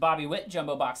 There's Bobby Witt,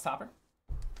 jumbo box topper.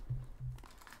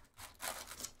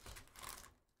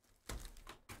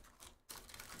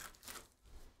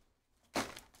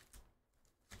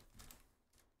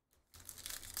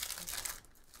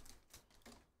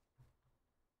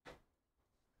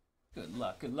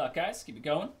 Good luck, guys. Keep it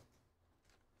going.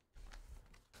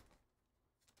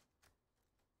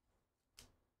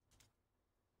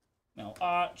 Now,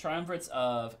 triumvirates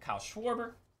of Kyle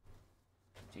Schwarber,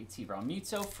 JT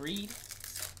Realmuto, Freed.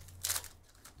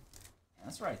 Yeah,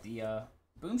 that's right. The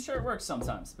boom shirt works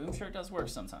sometimes. The boom shirt does work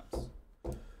sometimes.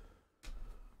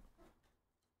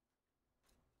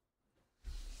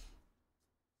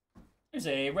 There's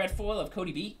a red foil of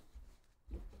Cody B.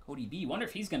 Cody B. Wonder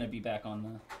if he's going to be back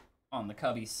on the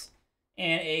Cubbies.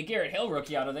 And a Garrett Hill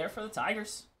rookie out of there for the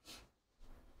Tigers.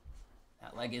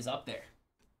 That leg is up there.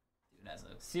 Dude has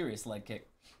a serious leg kick.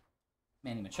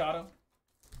 Manny Machado.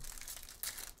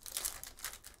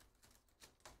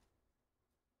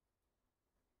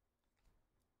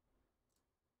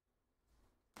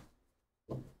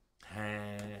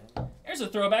 There's a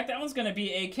throwback. That one's going to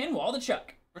be a Ken Waldichuk.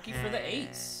 Rookie for the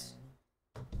A's.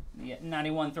 The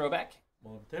 91 throwback.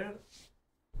 Montana.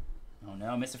 Oh no,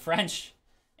 Mr. French.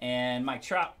 And Mike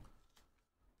Trout.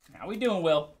 How we doing,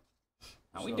 Will?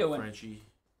 How we doing? Frenchie?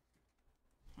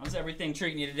 How's everything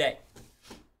treating you today?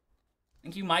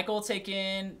 Thank you, Michael.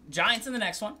 Taking Giants in the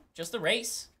next one. Just the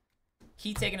race.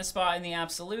 Key taking a spot in the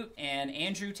Absolute. And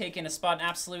Andrew taking a spot in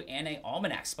Absolute and a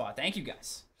Almanac spot. Thank you,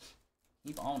 guys.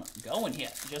 Keep on going here.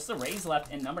 Just the Rays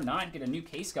left in number 9. Get a new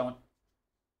case going.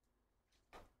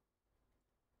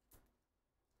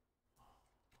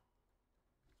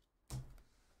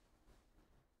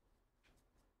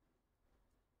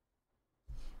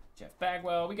 Jeff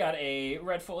Bagwell. We got a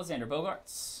red full Xander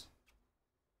Bogaerts.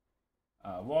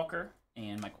 Walker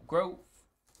and Michael Grove.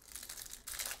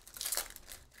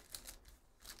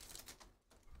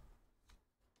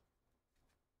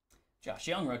 Josh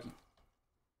Young, rookie.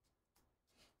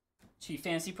 Chief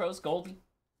Fantasy Pros, Goldie.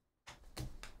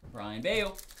 Brian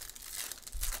Bale.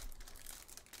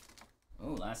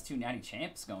 Oh, last 2 Natty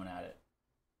Champs going at it.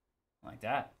 Like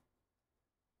that.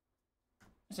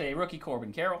 There's a rookie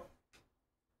Corbin Carroll.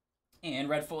 And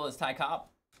red full is Ty Cobb.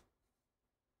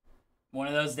 One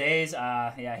of those days.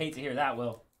 Yeah, I hate to hear that,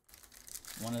 Will.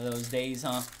 One of those days,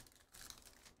 huh?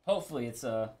 Hopefully it's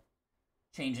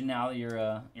changing now that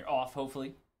you're off,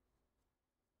 hopefully.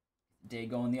 Day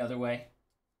going the other way.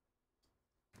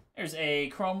 There's a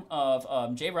chrome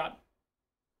of J-Rod.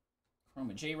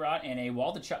 Chrome of J-Rod and a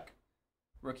Waldichuk.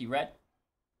 Rookie red.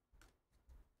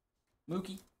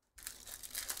 Mookie.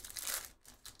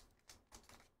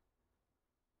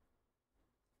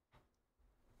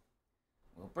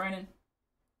 Will Brennan.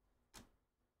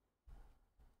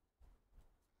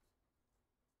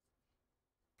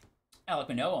 Alec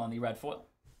Manoah on the red foil.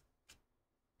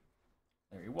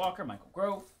 Larry Walker, Michael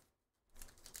Grove.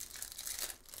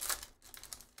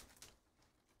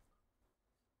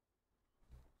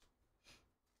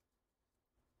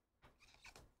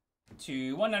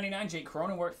 To 199, Jake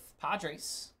Cronenworth,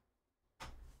 Padres.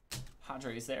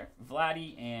 Padres there.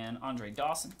 Vladdy and Andre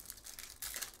Dawson.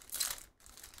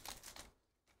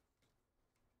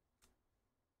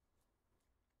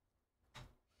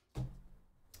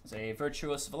 There's a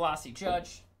Virtuous Velocity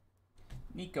Judge.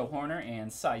 Nico Horner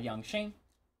and Cy Young Shane.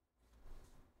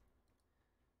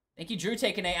 Thank you, Drew,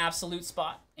 taking a Absolute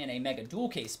spot and a Mega Dual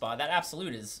Case spot. That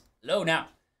Absolute is low now.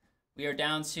 We are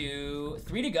down to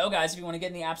 3 to go, guys. If you want to get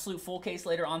in the Absolute full case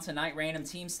later on tonight, random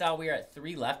team style, we are at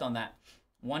 3 left on that.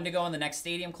 1 to go on the next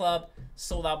Stadium Club.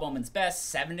 Sold out Bowman's Best.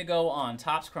 7 to go on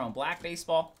Topps Chrome Black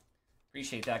Baseball.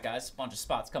 Appreciate that, guys. Bunch of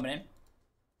spots coming in.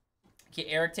 Okay,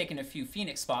 Eric taking a few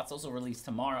Phoenix spots. Those will release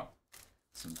tomorrow.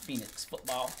 Some Phoenix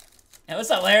football. Hey,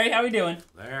 what's up, Larry? How we doing?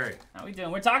 Larry. How we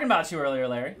doing? We're talking about you earlier,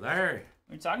 Larry. Larry.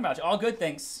 We're talking about you. All good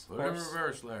things. Put it in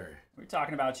reverse, Larry. We're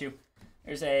talking about you.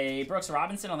 There's a Brooks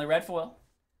Robinson on the red foil.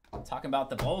 Talking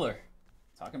about the bowler.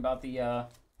 Talking about the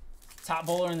top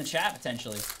bowler in the chat,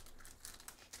 potentially.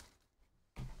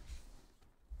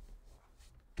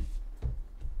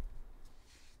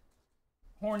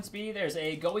 Hornsby, there's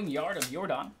a going yard of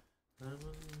Jordan.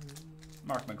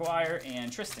 Mark McGuire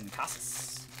and Tristan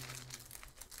Casas.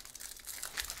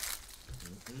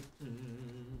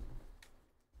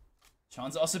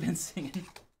 Sean's also been singing.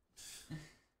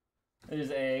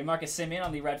 There's a Marcus Simeon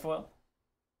on the red foil.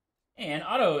 And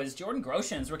auto is Jordan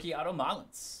Groshans, rookie auto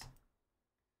Marlins.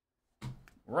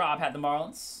 Rob had the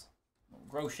Marlins.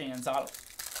 Groshans auto.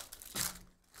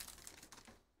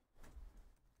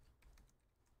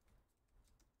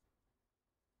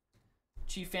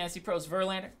 Chief Fantasy Pros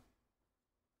Verlander.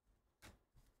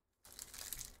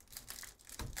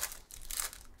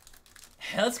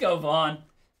 Let's go, Vaughn.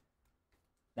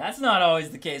 That's not always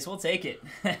the case. We'll take it.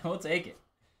 We'll take it.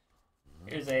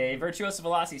 Here's a Virtuoso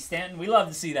Velocity Stanton. We love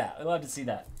to see that. We love to see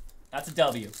that. That's a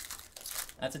W.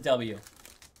 That's a W.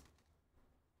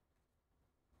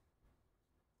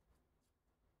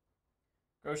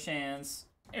 Groshans.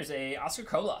 Here's a Oscar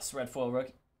Colas red foil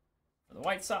rookie for the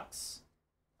White Sox.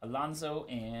 Alonso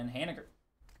and Haniger.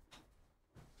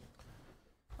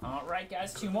 All right,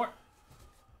 guys, 2 more.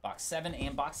 Box 7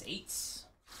 and box 8.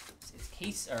 It's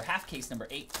case or half case number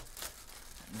 8.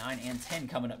 9 and 10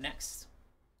 coming up next.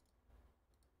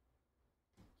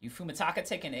 Fumitaka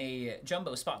taking a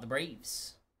jumbo spot, the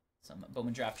Braves. Some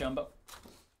Bowman Draft jumbo.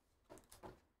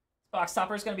 Box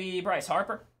topper is going to be Bryce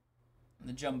Harper.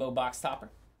 The jumbo box topper.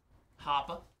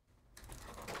 Hopper.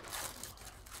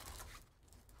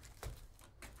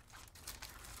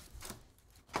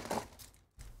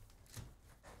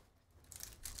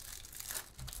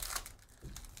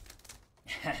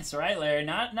 That's right, Larry.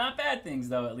 Not bad things,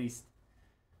 though, at least.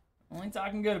 Only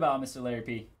talking good about Mr. Larry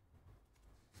P.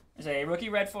 There's a rookie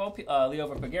red foil,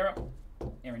 Leo Pagero,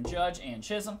 Aaron Judge, and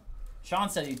Chisholm. Sean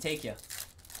said he'd take you.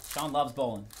 Sean loves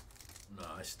bowling. No,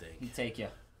 I stink. He'd take you. I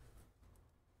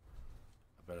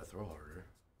better throw harder.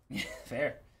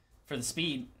 Fair. For the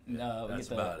speed, we That's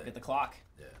get the clock.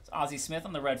 Yeah. It's Ozzie Smith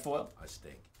on the red foil. I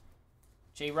stink.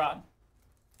 J-Rod.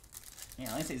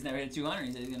 Yeah, Lindsay's never hit 200.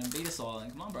 He said he's going to beat us all.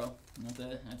 Like, come on, bro. You have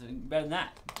to do better than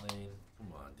that. Lane,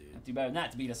 come on, dude. You have to do better than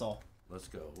that to beat us all. Let's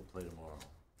go. We'll play tomorrow.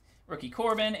 Rookie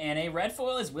Corbin, and a red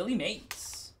foil is Willie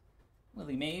Mays.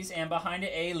 Willie Mays, and behind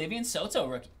it, a Livian Soto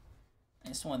rookie.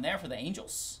 Nice one there for the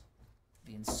Angels.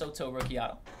 Livian Soto rookie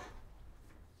auto.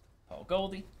 Paul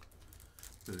Goldie.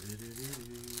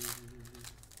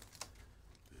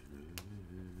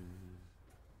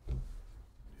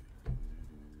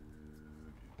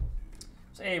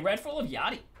 So a red foil of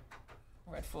Yachty.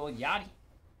 Red foil of Yachty.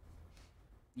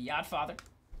 Yacht Father.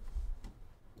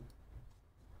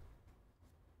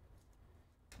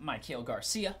 Michael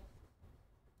Garcia.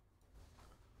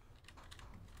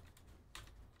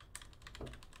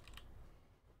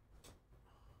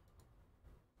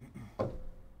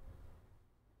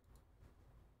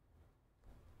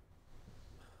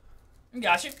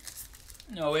 Got you.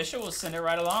 No issue. We'll send it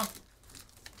right along.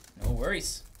 No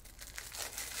worries.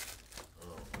 Oh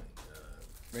my god.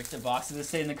 Rick the boxes is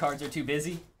saying the cards are too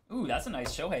busy. Ooh, that's a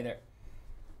nice Shohei there.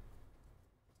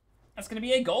 That's going to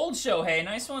be a gold Shohei.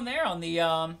 Nice one there on the,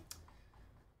 I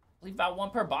believe about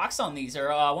one per box on these, or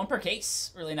one per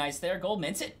case. Really nice there. Gold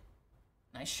minted.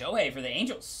 Nice Shohei for the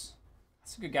Angels.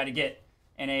 That's a good guy to get.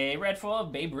 And a red foil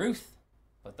of Babe Ruth.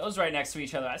 Put those right next to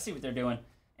each other. I see what they're doing.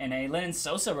 And a Lennon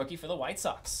Sosa rookie for the White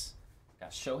Sox.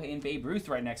 Got Shohei and Babe Ruth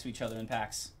right next to each other in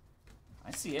packs. I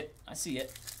see it. I see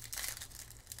it.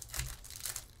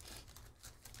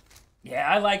 Yeah,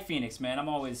 I like Phoenix, man. I'm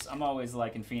always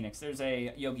liking Phoenix. There's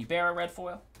a Yogi Berra red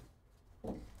foil.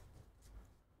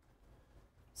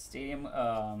 Stadium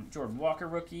Jordan Walker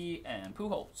rookie and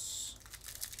Pujols.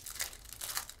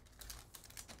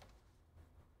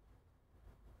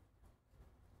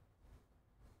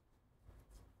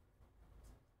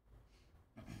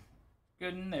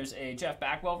 Gooden. There's a Jeff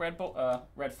Bagwell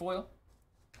red foil.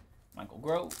 Michael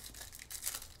Grove.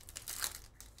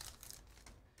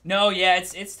 No, yeah,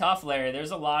 it's tough, Larry. There's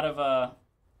a lot of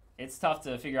it's tough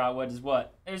to figure out what is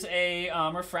what. There's a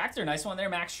refractor, nice one there,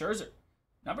 Max Scherzer,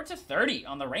 number /30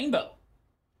 on the rainbow.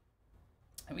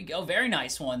 There we go, very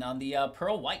nice one on the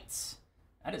pearl whites.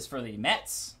 That is for the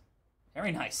Mets.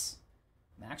 Very nice,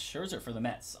 Max Scherzer for the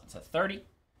Mets /30.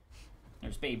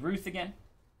 There's Babe Ruth again,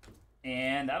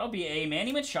 and that'll be a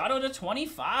Manny Machado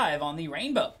 /25 on the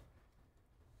rainbow.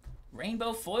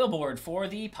 Rainbow foil board for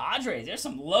the Padres. There's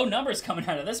some low numbers coming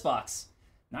out of this box.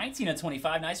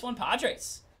 19/25. Nice one,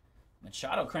 Padres.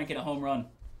 Machado cranking a home run.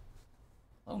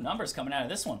 Low numbers coming out of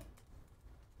this one.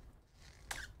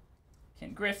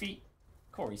 Ken Griffey.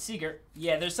 Corey Seager.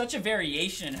 Yeah, there's such a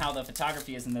variation in how the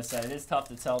photography is in this set. It is tough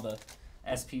to tell the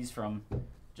SPs from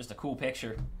just a cool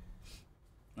picture.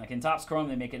 Like in Topps Chrome,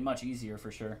 they make it much easier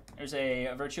for sure. There's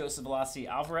a Virtuoso Velocity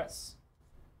Alvarez.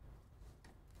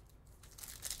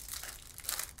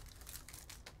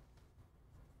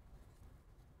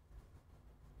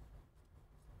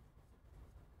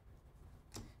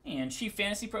 And Chief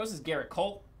Fantasy Pros is Garrett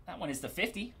Cole. That one is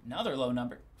 /50. Another low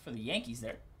number for the Yankees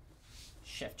there.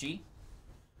 Chef G.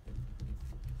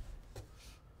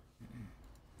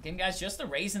 Again, guys, just the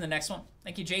Rays in the next one.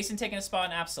 Thank you, Jason, taking a spot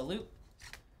in Absolute.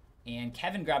 And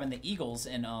Kevin grabbing the Eagles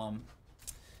in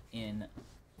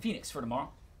Phoenix for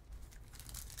tomorrow.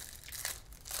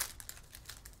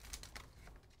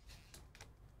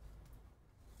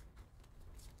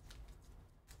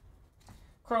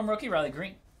 Chrome rookie, Riley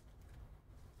Green.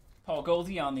 Paul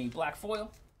Goldie on the black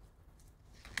foil.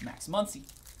 Max Muncy.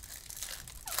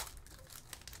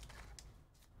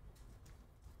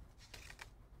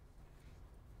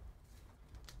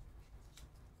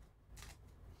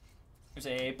 There's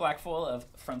a black foil of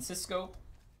Francisco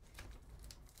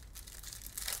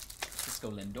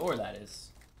Lindor, that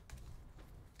is.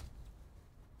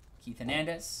 Keith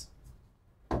Hernandez.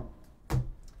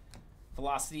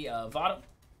 Velocity of Votto.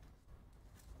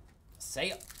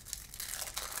 Seiya.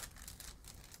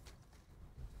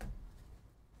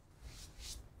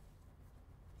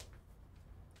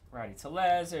 Righty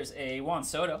Telez. There's a Juan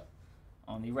Soto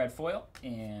on the red foil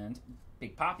and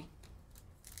Big Poppy.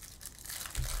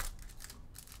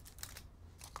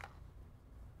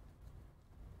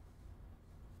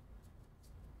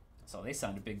 So they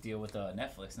signed a big deal with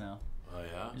Netflix now. Oh,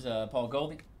 yeah? There's Paul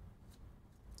Goldie.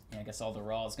 Yeah, I guess all the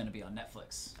Raw is going to be on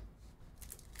Netflix.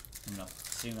 You know,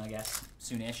 soon, I guess.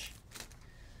 Soonish.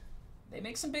 They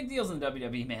make some big deals in the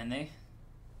WWE, man. They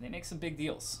make some big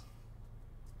deals.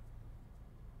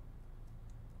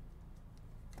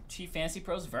 Chief Fantasy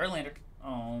Pros Verlander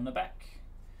on the back.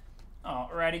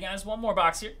 Alrighty, guys. One more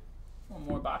box here. One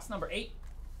more box, number 8.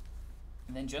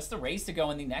 And then just the Rays to go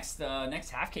in the next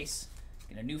half case.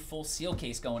 Get a new full seal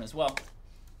case going as well.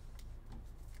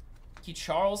 Keith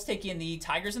Charles taking the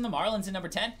Tigers and the Marlins in number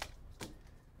 10.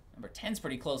 Number 10's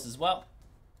pretty close as well.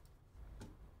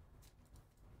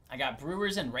 I got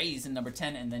Brewers and Rays in number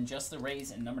 10, and then just the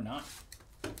Rays in number 9.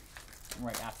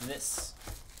 Right after this.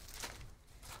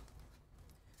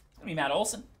 It's going to be Matt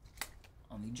Olson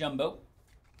on the jumbo.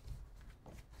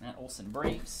 Matt Olson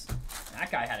Braves. That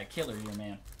guy had a killer year,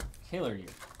 man. Killer year.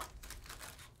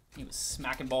 He was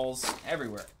smacking balls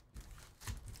everywhere.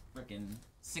 Frickin'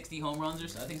 60 home runs or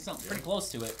so. I think something pretty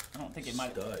close to it. I don't think it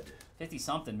might have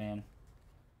 50-something, man.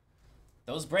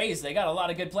 Those Braves, they got a lot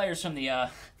of good players from the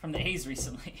A's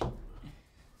recently.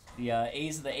 The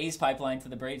A's pipeline to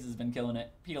the Braves has been killing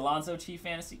it. Pete Alonso, Chief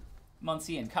Fantasy,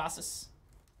 Muncy, and Casas.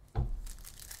 What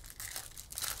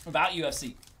about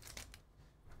UFC?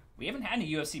 We haven't had any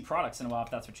UFC products in a while,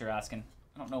 if that's what you're asking.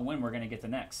 I don't know when we're going to get the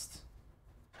next.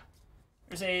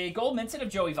 There's a gold minted of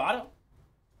Joey Votto.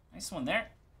 Nice one there.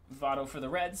 Votto for the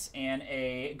Reds. And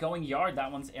a going yard.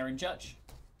 That one's Aaron Judge.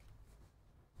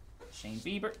 Shane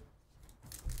Bieber.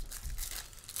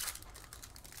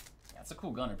 Yeah, it's a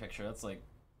cool Gunner picture. That's like...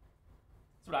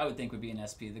 That's what I would think would be an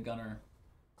SP. The Gunner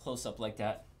close-up like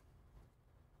that.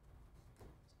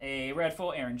 A red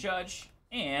full Aaron Judge.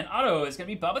 And auto is going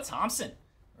to be Bubba Thompson.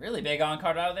 Really big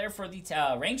on-card out of there for the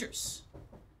Rangers.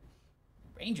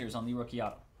 Rangers on the rookie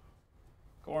auto.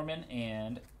 Gorman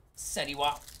and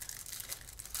Setiwa.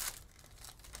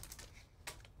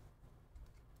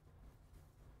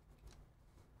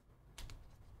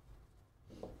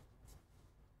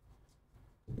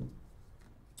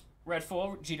 Red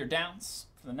full Jeter Downs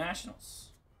for the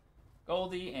Nationals.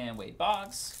 Goldie and Wade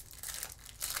Boggs.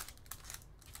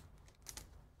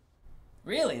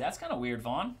 Really? That's kind of weird,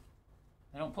 Vaughn.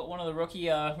 They don't put one of the rookie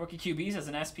QBs as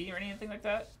an SP or anything like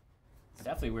that? It's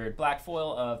definitely weird. Black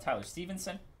foil of Tyler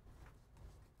Stevenson.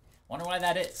 Wonder why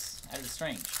that is. That is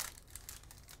strange.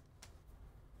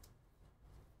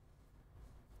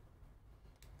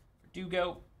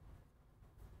 Verdugo.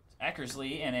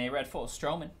 Eckersley and a red full of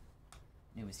Stroman.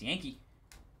 Newest Yankee.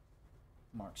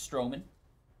 Mark Stroman.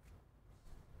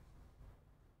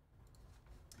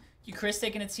 Chris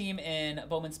taking a team in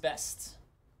Bowman's Best.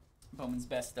 Bowman's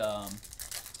Best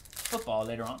football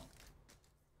later on.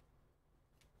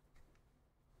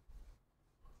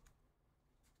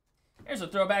 There's a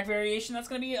throwback variation. That's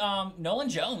going to be Nolan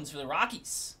Jones for the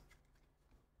Rockies.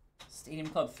 Stadium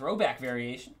Club throwback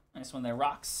variation. Nice one there,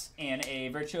 Rocks. And a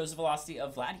Virtuoso Velocity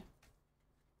of Vladdy.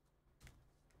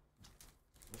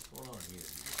 What's going on here?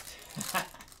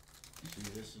 See,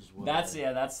 this is what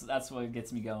that's what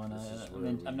gets me going.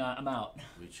 I'm out.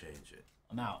 We change it.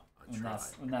 I'm out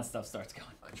when that stuff starts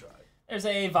going. I tried. There's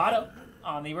a Votto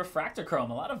on the Refractor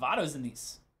Chrome. A lot of Vottos in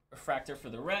these. Refractor for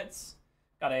the Reds.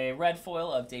 Got a red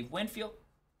foil of Dave Winfield,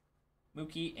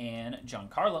 Mookie, and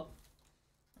Giancarlo.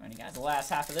 Alrighty, guys, the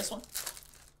last half of this one.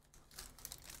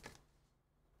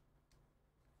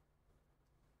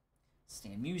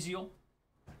 Stan Musial.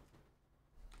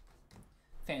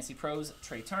 Fantasy Pros,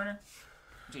 Trey Turner.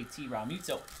 JT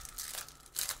Realmuto.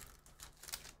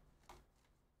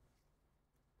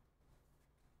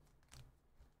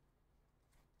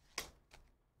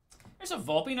 There's a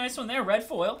Volpe, nice one there. Red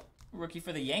foil. Rookie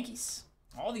for the Yankees.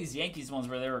 All these Yankees ones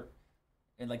where they were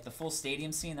in like the full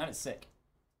stadium scene. That is sick.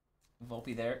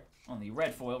 Volpe there on the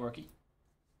red foil rookie.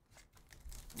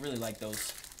 Really like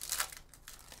those.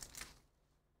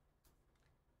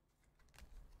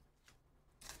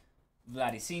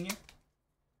 Vladdy Sr.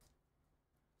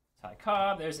 Ty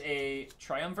Cobb. There's a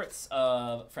Triumvirates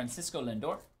of Francisco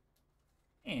Lindor.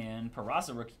 And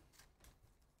Peraza rookie.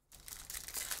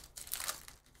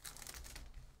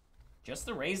 Just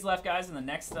the Rays left, guys, in the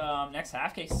next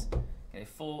half case. Okay,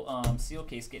 full seal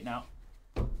case getting out.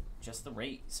 Just the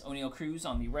Rays. O'Neal Cruz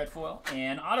on the red foil.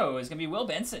 And auto is going to be Will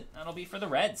Benson. That'll be for the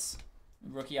Reds.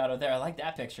 Rookie auto there. I like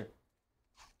that picture.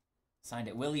 Signed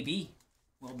it Willie B.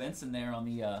 Will Benson there on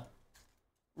the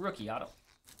rookie auto.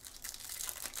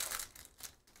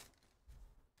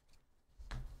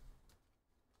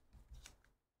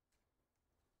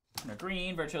 And a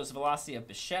green. Virtuoso Velocity of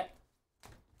Bichette.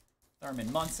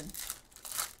 Thurman Munson.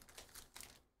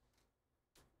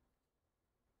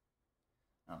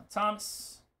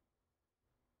 Thomas.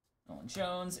 Nolan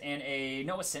Jones, and a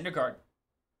Noah Syndergaard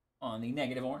on the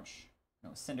negative orange.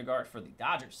 Noah Syndergaard for the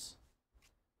Dodgers.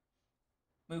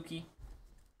 Mookie,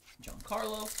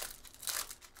 Giancarlo,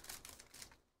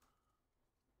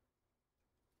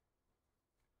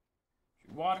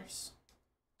 Drew Waters,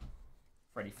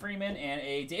 Freddie Freeman, and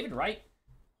a David Wright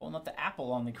holding up the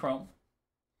apple on the chrome.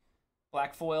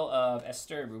 Black foil of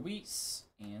Esther Ruiz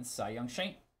and Cy Young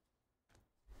Shane.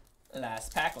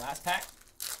 Last pack, last pack.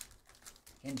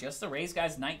 And just the Rays,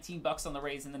 guys. $19 on the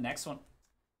Rays in the next one.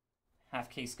 Half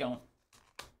case going.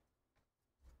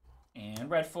 And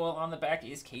red foil on the back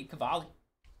is Cade Cavalli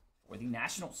for the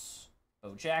Nationals.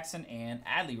 Bo Jackson and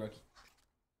Adley rookie.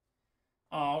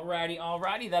 Alrighty,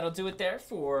 alrighty. That'll do it there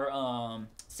for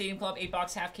Stadium Club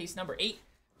 8-box half case number 8.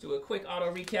 Do a quick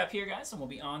auto recap here, guys, and we'll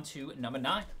be on to number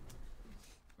 9.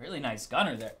 Really nice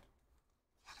gunner there.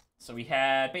 So we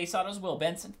had base autos, Will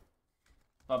Benson,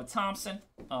 Bubba Thompson,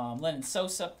 Lennon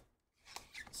Sosa,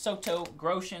 Soto,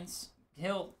 Groshans,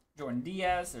 Hill, Jordan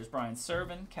Diaz. There's Brian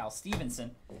Servin, Cal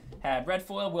Stevenson. Had red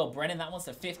foil, Will Brennan. That one's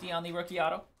the 50 on the rookie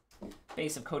auto.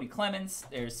 Base of Cody Clemens.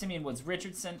 There's Simeon Woods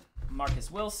Richardson, Marcus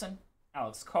Wilson,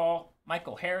 Alex Call,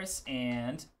 Michael Harris,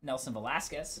 and Nelson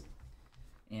Velasquez.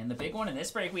 And the big one in this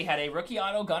break, we had a rookie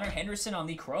auto, Gunnar Henderson on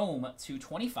the chrome,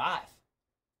 225.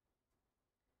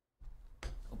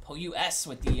 US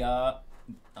with the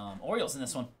Orioles in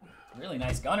this one. Really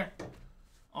nice gunner.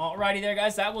 Alrighty there,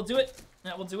 guys. That will do it.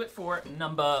 That will do it for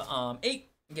number 8.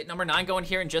 Get number 9 going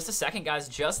here in just a second, guys.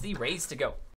 Just the Rays to go.